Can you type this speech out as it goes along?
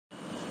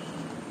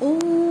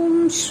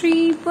ओम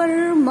श्री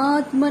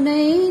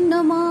परमात्मने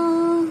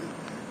नमः।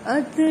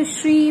 अथ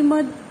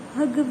श्रीमद्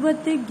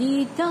भगवत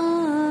गीता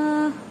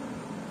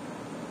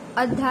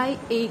अध्याय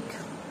 1।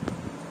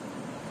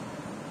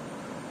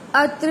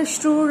 अत्र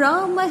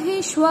श्रूरा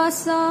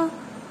महेश्वासा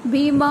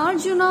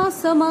भीमार्जुना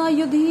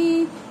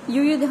समायुधि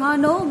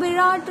युयुधानो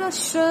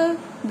विराटश्च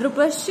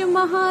द्रुपदश्च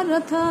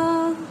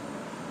महारथा।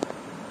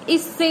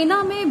 इस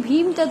सेना में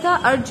भीम तथा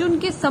अर्जुन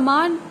के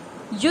समान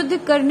युद्ध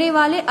करने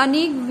वाले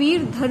अनेक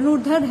वीर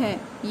धनुर्धर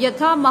हैं,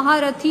 यथा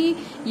महारथी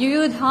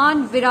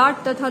युयुधान,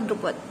 विराट तथा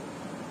द्रुपद।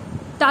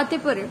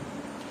 तात्पर्य: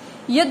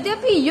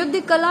 यद्यपि युद्ध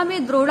कला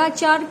में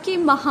द्रोणाचार्य की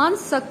महान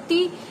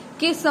शक्ति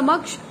के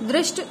समक्ष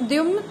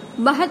धृष्टद्युम्न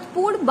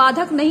महत्वपूर्ण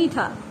बाधक नहीं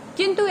था,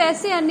 किंतु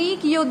ऐसे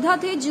अनेक योद्धा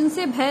थे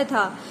जिनसे भय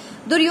था।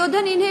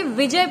 दुर्योधन इन्हें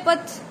विजय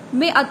पथ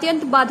में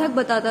अत्यंत बाधक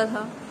बताता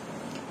था,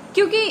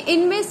 क्योंकि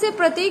इनमें से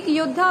प्रत्येक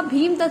योद्धा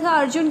भीम तथा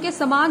अर्जुन के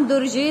समान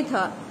दुर्जेय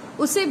था।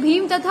 उसे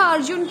भीम तथा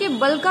अर्जुन के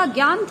बल का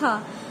ज्ञान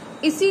था,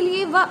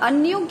 इसीलिए वह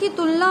अन्यों की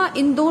तुलना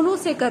इन दोनों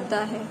से करता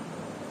है।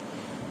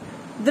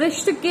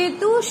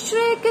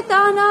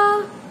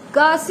 दृष्टकेतुश्चैकिताना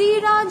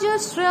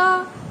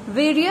काशीराजस्य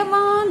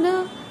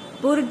वीर्यवान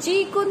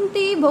पुर्जी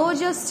कुंती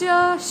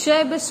भोजस्य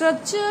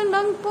शैबश्च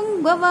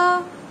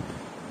नंगपुंगवा।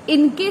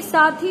 इनके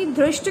साथ ही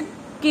धृष्ट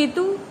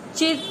केतु,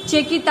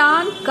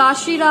 चेकितान,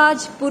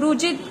 काशीराज,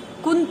 पुरुजित,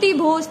 कुंती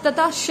भोज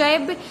तथा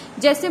शैब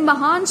जैसे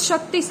महान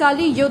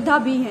शक्तिशाली योद्धा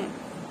भी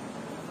हैं।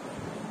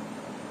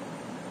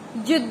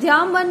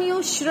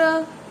 युद्धामन्युश्र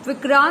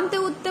विक्रांत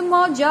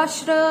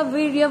उत्तमौजाश्र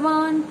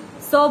वीर्यवान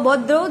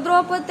सौभद्रो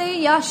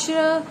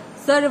द्रौपदेयाश्र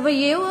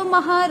सर्वएव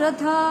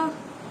महारथा।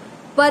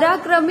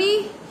 पराक्रमी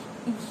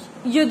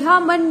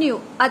युद्धामन्यु,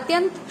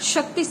 अत्यंत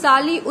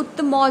शक्तिशाली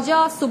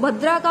उत्तमौजा,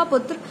 सुभद्रा का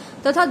पुत्र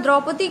तथा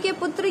द्रौपदी के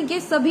पुत्र, ये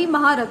सभी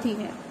महारथी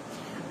हैं।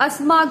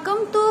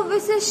 अस्माकं तु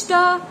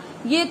विशिष्टा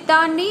ये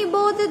तानि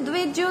बोध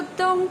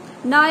द्विजोत्तम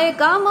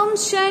नायका मम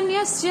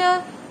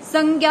सैन्यस्य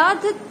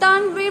संज्ञात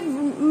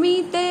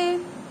तान्विमीते।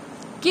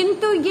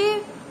 किंतु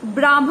ये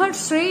ब्राह्मण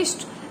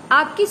श्रेष्ठ,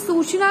 आपकी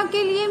सूचना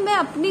के लिए मैं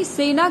अपनी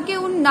सेना के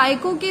उन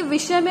नायकों के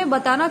विषय में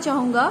बताना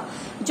चाहूंगा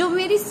जो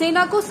मेरी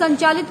सेना को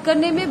संचालित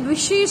करने में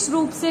विशेष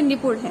रूप से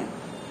निपुण हैं।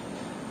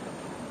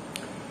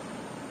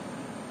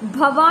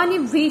 भवानी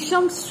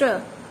भीषमश्च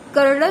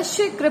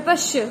कर्णश्च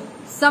कृपश्च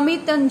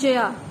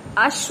समितंजया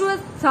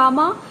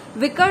अश्वत्थामा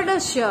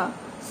विकर्णश्च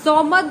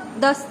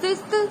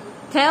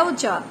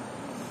सौमदस्तिस्थैवच।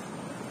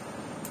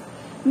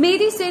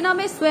 मेरी सेना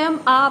में स्वयं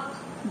आप,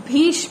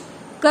 भीष्म,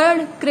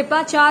 कर्ण,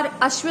 कृपाचार्य,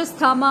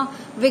 अश्वत्थामा,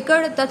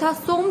 विकर्ण तथा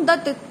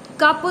सोमदत्त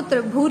का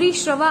पुत्र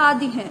भूरिश्रवा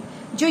आदि हैं,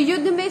 जो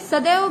युद्ध में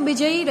सदैव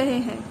विजयी रहे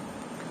हैं।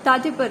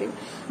 तात्पर्य: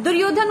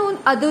 दुर्योधन उन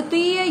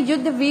अद्वितीय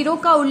युद्ध वीरों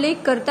का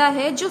उल्लेख करता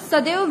है जो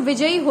सदैव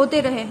विजयी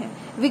होते रहे हैं।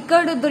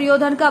 विकर्ण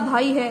दुर्योधन का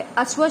भाई है,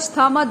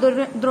 अश्वत्थामा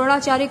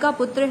द्रोणाचार्य का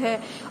पुत्र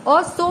है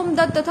और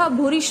सोमदत्त तथा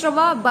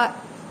भूरिश्रवा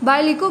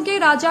बालिकों के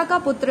राजा का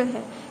पुत्र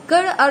है।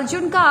 कर्ण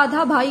अर्जुन का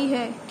आधा भाई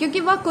है, क्योंकि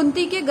वह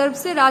कुंती के गर्भ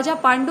से राजा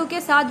पांडु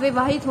के साथ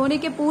विवाहित होने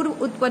के पूर्व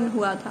उत्पन्न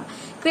हुआ था।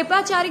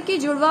 कृपाचार्य की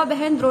जुड़वा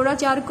बहन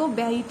द्रोणाचार्य को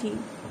ब्याही थी।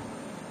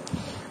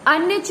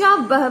 अन्य चा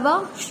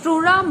बहवा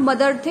श्रूरा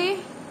मदर्थे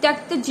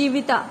त्यक्त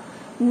जीविता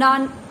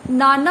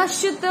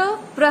नानश्चित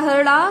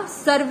प्रहरणा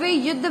सर्वे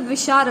युद्ध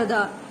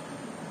विशारदा।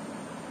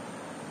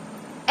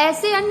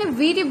 ऐसे अन्य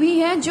वीर भी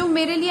हैं जो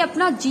मेरे लिए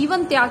अपना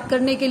जीवन त्याग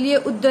करने के लिए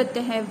उद्यत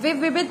हैं। वे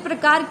विविध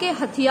प्रकार के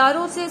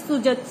हथियारों से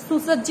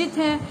सुसज्जित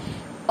हैं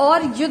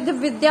और युद्ध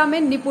विद्या में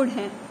निपुण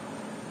हैं।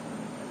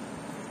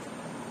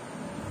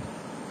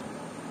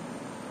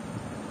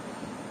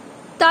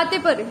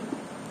 तात्पर्य: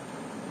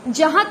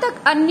 जहां तक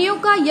अन्यों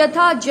का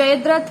यथा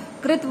जयद्रथ,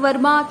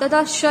 कृतवर्मा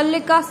तथा शल्य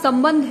का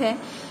संबंध है,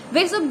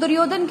 वे सब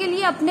दुर्योधन के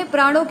लिए अपने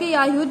प्राणों के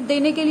आयुध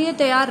देने के लिए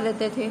तैयार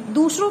रहते थे।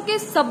 दूसरों के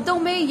शब्दों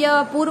में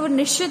यह पूर्व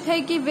निश्चित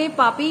है कि वे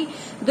पापी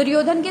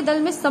दुर्योधन के दल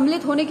में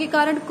सम्मिलित होने के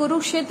कारण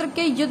कुरुक्षेत्र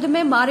के युद्ध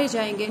में मारे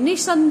जाएंगे।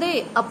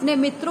 निस्संदेह अपने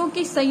मित्रों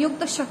की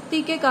संयुक्त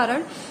शक्ति के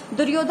कारण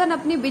दुर्योधन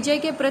अपनी विजय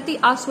के प्रति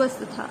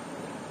आश्वस्त था।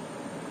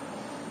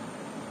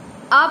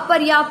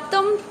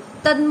 अपर्याप्तम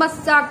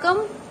तन्मस्साकम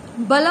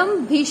बलम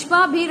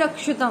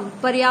भीष्माभिरक्षितम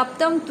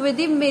पर्याप्तम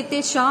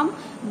त्विदिमेतेषां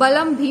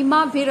बलम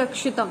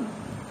भीमाभिरक्षितम।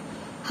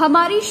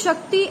 हमारी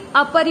शक्ति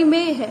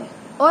अपरिमेय है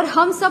और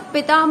हम सब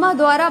पितामह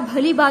द्वारा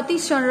भली भांति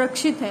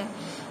संरक्षित हैं,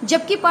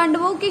 जबकि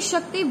पांडवों की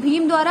शक्ति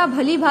भीम द्वारा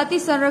भली भांति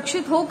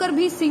संरक्षित होकर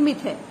भी सीमित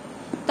है।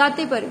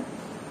 तात्पर्य: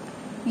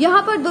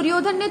 यहाँ पर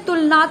दुर्योधन ने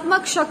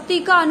तुलनात्मक शक्ति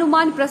का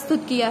अनुमान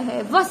प्रस्तुत किया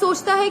है। वह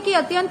सोचता है कि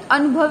अत्यंत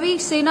अनुभवी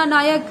सेना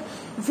नायक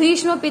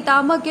भीष्म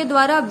पितामह के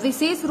द्वारा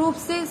विशेष रूप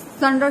से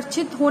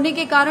संरक्षित होने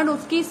के कारण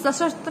उसकी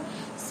सशस्त्र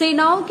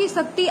सेनाओं की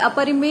शक्ति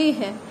अपरिमेय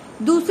है।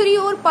 दूसरी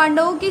ओर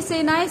पांडवों की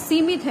सेनाएं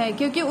सीमित हैं,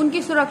 क्योंकि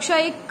उनकी सुरक्षा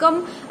एक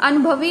कम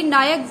अनुभवी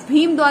नायक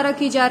भीम द्वारा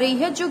की जा रही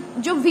है,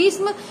 जो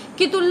भीष्म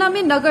की तुलना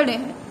में नगण्य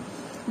है।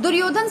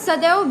 दुर्योधन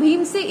सदैव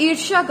भीम से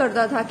ईर्ष्या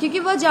करता था, क्योंकि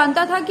वह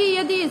जानता था कि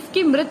यदि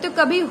इसकी मृत्यु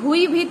कभी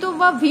हुई भी तो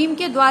वह भीम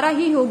के द्वारा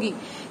ही होगी,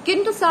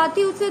 किंतु साथ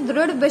ही उसे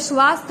दृढ़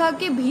विश्वास था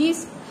कि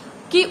भीष्म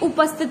की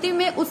उपस्थिति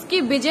में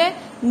उसकी विजय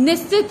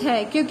निश्चित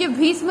है, क्योंकि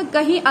भीष्म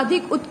कहीं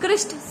अधिक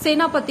उत्कृष्ट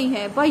सेनापति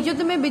है। वह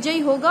युद्ध में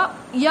विजयी होगा,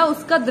 यह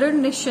उसका दृढ़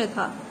निश्चय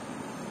था।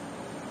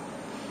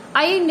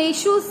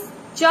 अयनेषु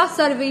च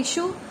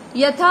सर्वेषु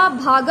यथा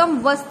भागम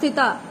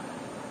वस्थिता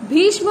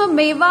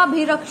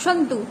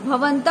भीष्ममेवाभिरक्षन्तु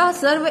भवन्तः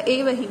सर्व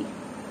एव हि।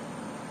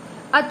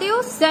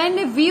 अतएव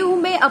सैन्य व्यूह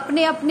में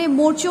अपने अपने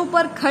मोर्चों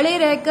पर खड़े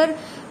रहकर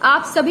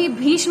आप सभी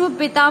भीष्म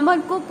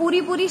पितामह को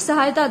पूरी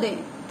सहायता दें।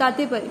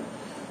 तात्पर्य,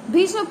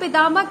 भीष्म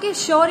पितामह के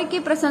शौर्य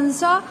की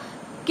प्रशंसा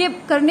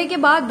करने के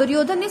बाद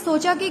दुर्योधन ने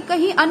सोचा कि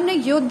कहीं अन्य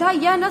योद्धा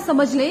यह न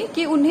समझ ले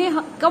कि उन्हें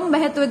कम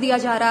महत्व दिया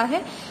जा रहा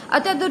है।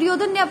 अतः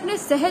दुर्योधन ने अपने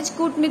सहज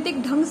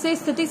कूटनीतिक ढंग से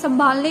स्थिति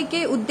संभालने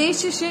के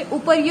उद्देश्य से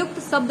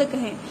उपर्युक्त शब्द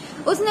कहे।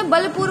 उसने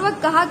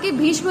बलपूर्वक कहा कि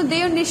भीष्म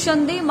देव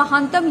निस्संदेह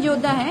महानतम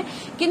योद्धा हैं,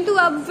 किंतु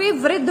अब वे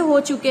वृद्ध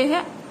हो चुके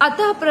हैं।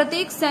 अतः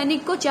प्रत्येक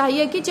सैनिक को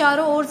चाहिए कि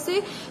चारों ओर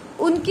से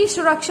उनकी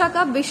सुरक्षा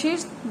का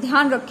विशेष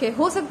ध्यान रखे।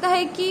 हो सकता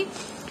है कि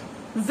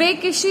वे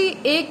किसी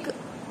एक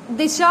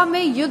दिशा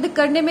में युद्ध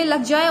करने में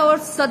लग जाए और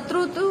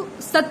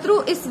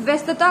शत्रु इस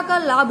व्यस्तता का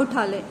लाभ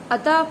उठा ले।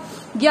 अतः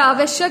यह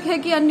आवश्यक है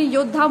कि अन्य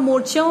योद्धा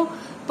मोर्चों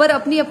पर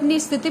अपनी अपनी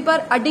स्थिति पर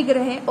अडिग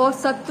रहे और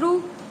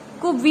शत्रु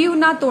को व्यूह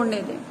न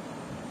तोड़ने दें।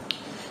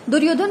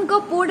 दुर्योधन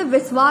को पूर्ण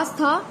विश्वास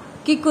था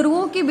कि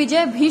कुरुओं की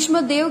विजय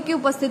भीष्म देव की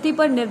उपस्थिति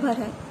पर निर्भर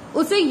है।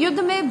 उसे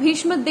युद्ध में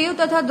भीष्म देव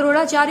तथा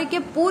द्रोणाचार्य के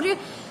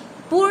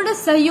पूर्ण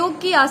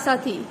सहयोग की आशा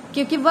थी,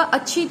 क्योंकि वह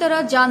अच्छी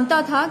तरह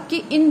जानता था कि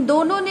इन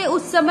दोनों ने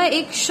उस समय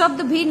एक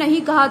शब्द भी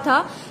नहीं कहा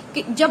था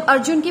कि जब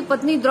अर्जुन की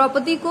पत्नी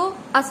द्रौपदी को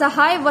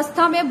असहाय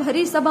अवस्था में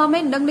भरी सभा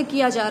में नग्न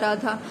किया जा रहा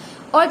था,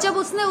 और जब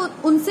उसने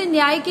उनसे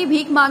न्याय की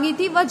भीख मांगी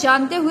थी। वह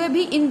जानते हुए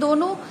भी इन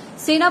दोनों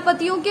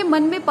सेनापतियों के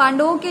मन में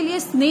पांडवों के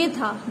लिए स्नेह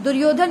था।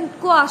 दुर्योधन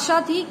को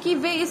आशा थी कि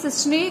वे इस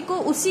स्नेह को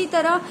उसी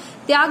तरह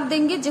त्याग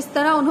देंगे जिस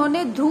तरह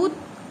उन्होंने धूत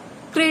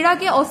क्रीड़ा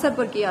के अवसर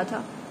पर किया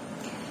था।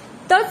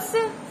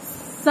 तस्य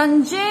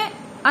संजय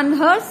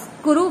अनहर्ष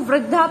कुरु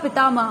वृद्धा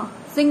पितामह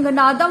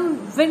सिंहनादम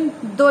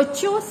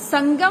विन्दोचो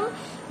संगम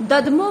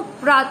ददमो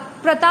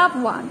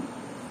प्रतापवान।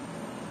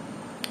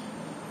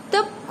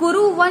 तब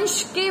कुरु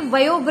वंश के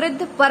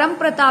वयोवृद्ध परम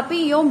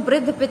प्रतापी एवं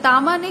वृद्ध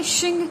पितामह ने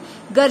सिंह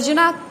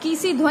गर्जना की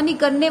सी ध्वनि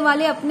करने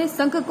वाले अपने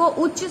शंख को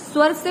उच्च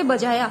स्वर से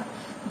बजाया,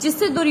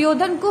 जिससे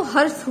दुर्योधन को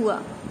हर्ष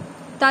हुआ।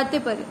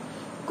 तात्पर्य,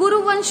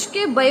 कुरुवंश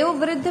के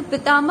वयोवृद्ध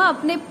पितामह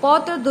अपने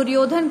पौत्र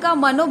दुर्योधन का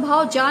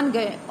मनोभाव जान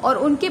गए और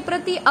उनके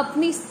प्रति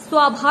अपनी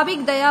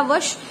स्वाभाविक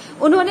दयावश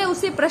उन्होंने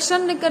उसे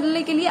प्रसन्न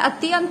करने के लिए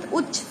अत्यंत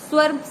उच्च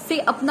स्वर से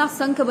अपना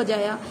शंख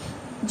बजाया,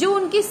 जो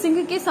उनकी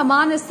सिंह के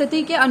समान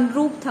स्थिति के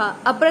अनुरूप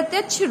था।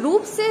 अप्रत्यक्ष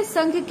रूप से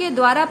शंख के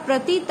द्वारा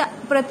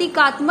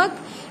प्रतीकात्मक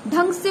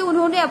ढंग से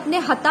उन्होंने अपने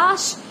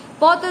हताश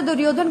पौत्र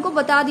दुर्योधन को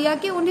बता दिया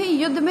कि उन्हें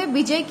युद्ध में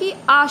विजय की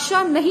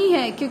आशा नहीं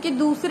है, क्योंकि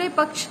दूसरे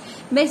पक्ष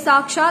में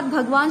साक्षात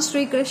भगवान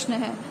श्री कृष्ण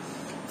है।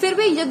 फिर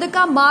भी युद्ध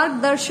का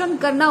मार्गदर्शन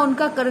करना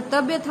उनका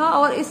कर्तव्य था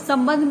और इस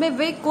संबंध में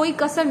वे कोई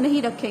कसर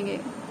नहीं रखेंगे।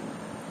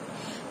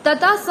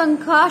 तथा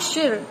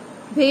शंखाशिर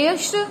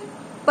भेयश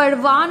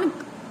पर्वान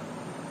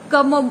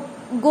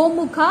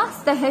गोमुखा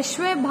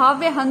सहस्वे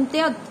भाव्य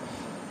हंत्यत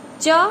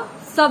च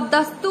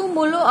शब्दस्तु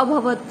मूलो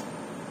अभवत।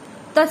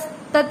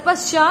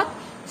 तत्पश्चात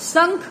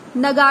शंख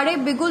नगाड़े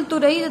बिगुल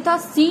तुरही तथा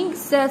सींग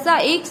सहसा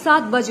एक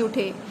साथ बज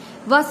उठे।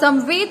 वह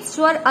संवेद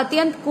स्वर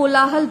अत्यंत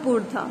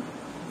कोलाहलपूर्ण था।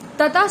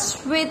 तथा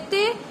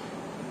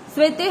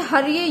श्वेते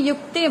हर्ये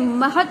युक्ते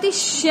महति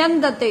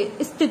स्यन्दते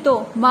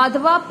स्थितो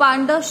माधवा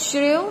पांडव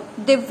श्रेयो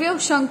दिव्यो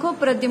शंखो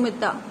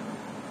प्रद्युम्नता।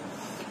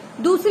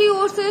 दूसरी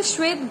ओर से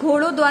श्वेत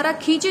घोड़ों द्वारा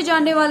खींचे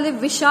जाने वाले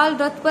विशाल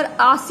रथ पर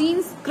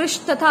आसीन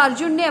कृष्ण तथा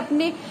अर्जुन ने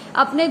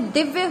अपने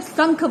दिव्य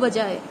शंख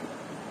बजाए।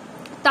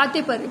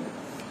 तात्पर्य,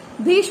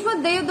 भीष्म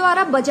देव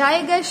द्वारा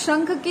बजाए गए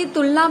शंख की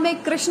तुलना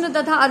में कृष्ण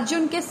तथा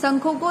अर्जुन के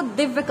शंखों को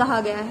दिव्य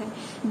कहा गया है।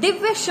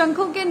 दिव्य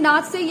शंखों के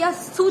नाद से यह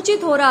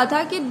सूचित हो रहा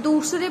था कि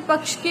दूसरे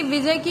पक्ष की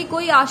विजय की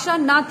कोई आशा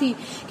न थी,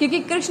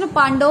 क्योंकि कृष्ण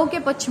पांडवों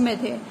के पक्ष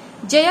में थे।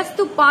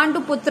 जयस्तु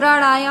पांडु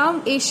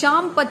पुत्राणायाम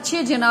एशाम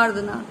पच्छे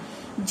जनार्दना।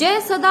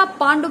 जय सदा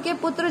पांडु के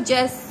पुत्र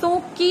जैसों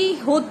की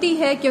होती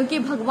है, क्योंकि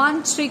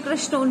भगवान श्री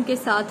कृष्ण उनके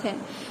साथ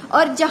हैं,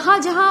 और जहाँ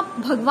जहाँ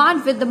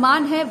भगवान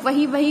विद्यमान है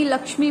वहीं वहीं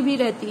लक्ष्मी भी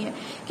रहती है,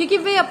 क्योंकि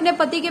वे अपने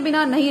पति के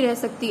बिना नहीं रह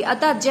सकती।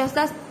 अतः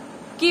जैसा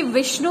कि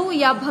विष्णु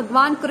या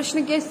भगवान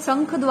कृष्ण के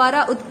शंख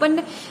द्वारा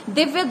उत्पन्न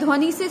दिव्य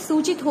ध्वनि से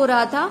सूचित हो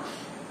रहा था,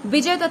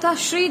 विजय तथा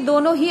श्री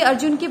दोनों ही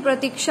अर्जुन की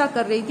प्रतीक्षा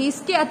कर रही थी।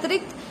 इसके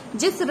अतिरिक्त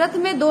जिस रथ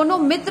में दोनों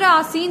मित्र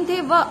आसीन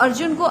थे वह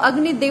अर्जुन को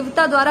अग्नि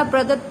देवता द्वारा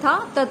प्रदत्त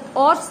था,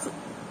 और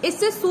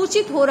इससे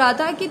सूचित हो रहा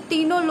था कि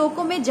तीनों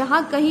लोकों में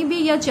जहाँ कहीं भी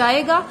यह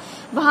जाएगा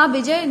वहाँ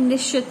विजय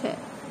निश्चित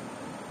है।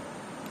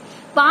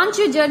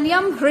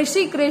 पांचजन्यम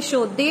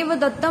ऋषिकेशो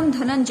देवदत्तम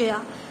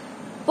धनंजया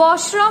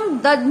पौश्रम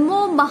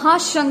दद्मो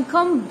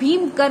महाशंखम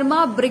भीम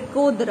कर्मा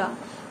ब्रिकोदरा।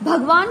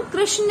 भगवान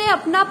कृष्ण ने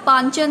अपना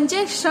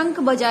पांचजन्य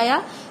शंख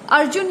बजाया,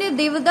 अर्जुन ने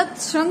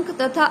देवदत्त शंख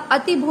तथा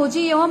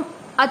अतिभोजी एवं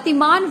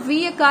अतिमान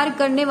वीय कार्य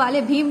करने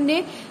वाले भीम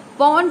ने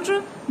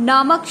पौंड्र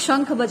नामक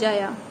शंख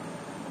बजाया।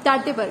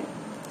 तात्पर्य,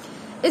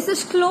 इस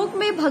श्लोक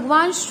में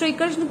भगवान श्री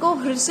कृष्ण को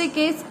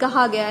ऋषिकेश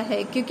कहा गया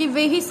है क्योंकि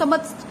वे ही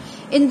समस्त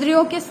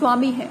इंद्रियों के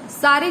स्वामी हैं।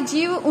 सारे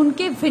जीव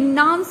उनके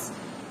भिन्नांश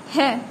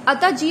हैं,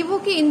 अतः जीवों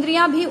की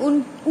इंद्रियां भी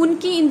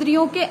उनकी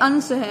इंद्रियों के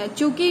अंश हैं।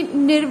 चूंकि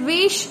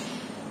निर्विशेषवादी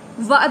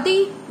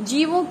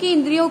जीवों की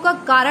इंद्रियों का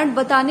कारण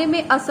बताने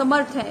में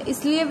असमर्थ है,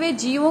 इसलिए वे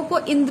जीवों को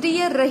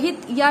इंद्रिय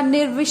रहित या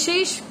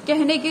निर्विशेष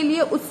कहने के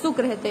लिए उत्सुक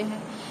रहते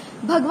हैं।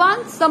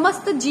 भगवान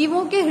समस्त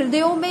जीवों के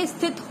हृदयों में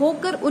स्थित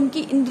होकर उनकी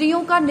इंद्रियों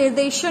का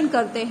निर्देशन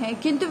करते हैं,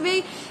 किंतु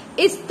वे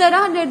इस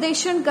तरह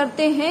निर्देशन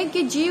करते हैं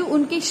कि जीव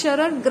उनकी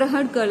शरण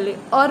ग्रहण कर ले,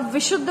 और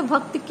विशुद्ध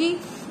भक्त की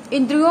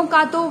इंद्रियों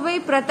का तो वे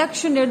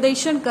प्रत्यक्ष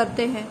निर्देशन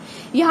करते हैं।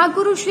 यहाँ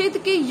कुरुक्षेत्र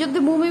की युद्ध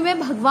भूमि में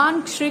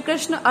भगवान श्री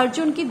कृष्ण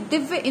अर्जुन की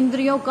दिव्य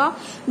इंद्रियों का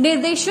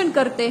निर्देशन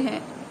करते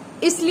हैं,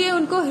 इसलिए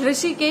उनको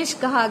ऋषिकेश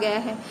कहा गया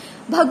है।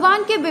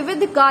 भगवान के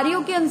विविध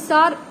कार्यों के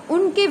अनुसार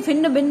उनके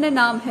भिन्न भिन्न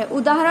नाम है।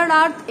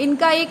 उदाहरणार्थ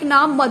इनका एक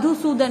नाम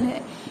मधुसूदन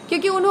है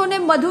क्योंकि उन्होंने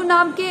मधु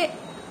नाम के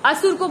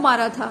असुर को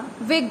मारा था।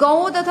 वे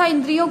गौओं तथा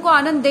इंद्रियों को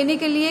आनंद देने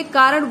के लिए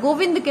कारण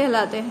गोविंद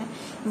कहलाते हैं।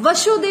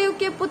 वसुदेव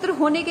के पुत्र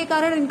होने के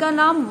कारण इनका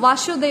नाम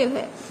वासुदेव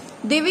है।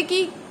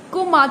 देवकी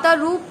को माता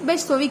रूप में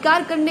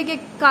स्वीकार करने के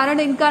कारण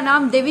इनका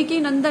नाम देवकी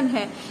नंदन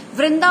है।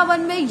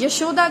 वृंदावन में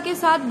यशोदा के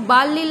साथ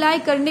बाल लीलाएं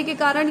करने के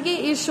कारण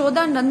ये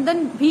यशोदा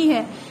नंदन भी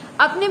है।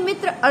 अपने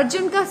मित्र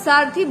अर्जुन का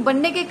सारथी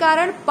बनने के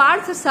कारण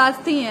पार्थ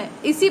सारथी हैं।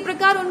 इसी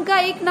प्रकार उनका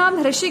एक नाम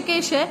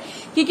ऋषिकेश है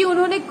क्योंकि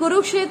उन्होंने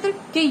कुरुक्षेत्र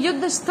के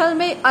युद्ध स्थल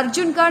में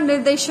अर्जुन का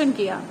निर्देशन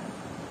किया।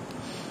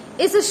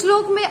 इस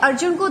श्लोक में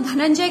अर्जुन को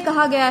धनंजय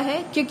कहा गया है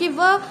क्योंकि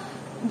वह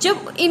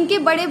जब इनके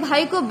बड़े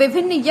भाई को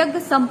विभिन्न यज्ञ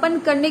संपन्न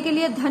करने के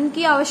लिए धन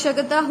की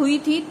आवश्यकता हुई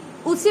थी,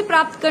 उसे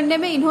प्राप्त करने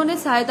में इन्होंने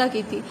सहायता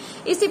की थी।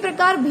 इसी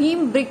प्रकार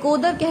भीम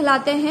ब्रिकोदर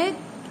कहलाते हैं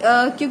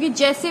क्योंकि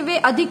जैसे वे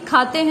अधिक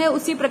खाते हैं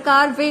उसी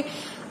प्रकार वे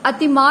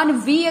अतिमान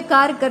वीय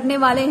कार्य करने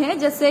वाले हैं,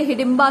 जैसे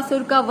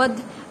हिडिंबासुर का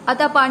वध।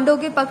 अतः पांडवों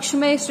के पक्ष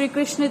में श्री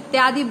कृष्ण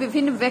इत्यादि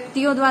विभिन्न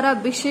व्यक्तियों द्वारा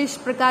विशेष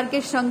प्रकार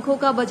के शंखों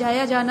का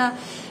बजाया जाना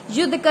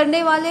युद्ध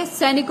करने वाले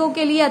सैनिकों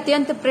के लिए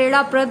अत्यंत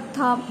प्रेरणाप्रद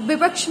था।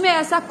 विपक्ष में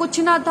ऐसा कुछ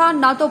न था,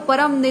 ना तो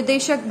परम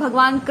निदेशक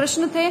भगवान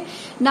कृष्ण थे,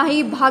 न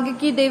ही भाग्य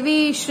की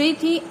देवी श्री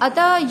थी।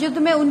 अतः युद्ध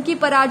में उनकी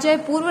पराजय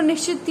पूर्व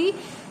निश्चित थी।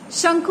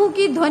 शंखों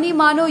की ध्वनि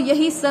मानो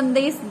यही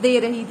संदेश दे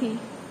रही थी।